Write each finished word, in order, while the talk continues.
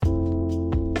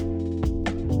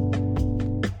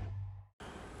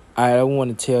I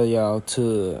want to tell y'all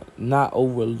to not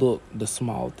overlook the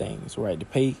small things, right? To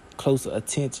pay closer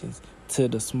attention to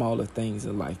the smaller things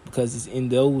in life, because it's in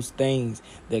those things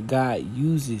that God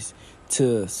uses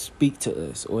to speak to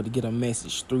us or to get a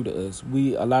message through to us.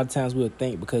 A lot of times we'll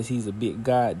think because he's a big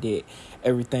God that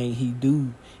everything he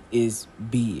do is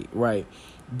big, right?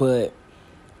 But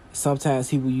sometimes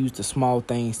he will use the small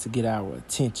things to get our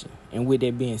attention. And with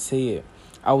that being said,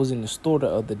 I was in the store the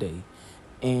other day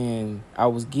and I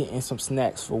was getting some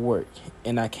snacks for work,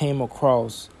 and I came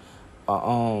across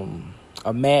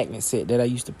a magnet set that I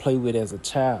used to play with as a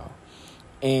child.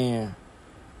 And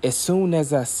as soon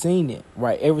as I seen it,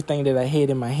 right, everything that I had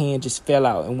in my hand just fell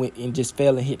out and just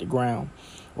fell and hit the ground,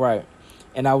 right?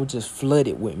 And I was just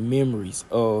flooded with memories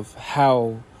of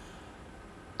how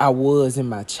I was in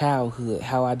my childhood,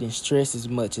 how I didn't stress as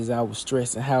much as I was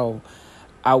stressing, how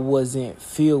I wasn't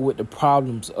filled with the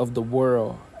problems of the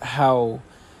world, how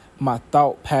my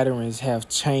thought patterns have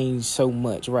changed so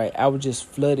much, right? I was just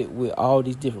flooded with all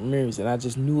these different memories, and I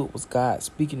just knew it was God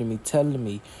speaking to me, telling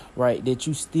me, right, that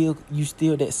you still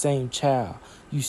that same child. You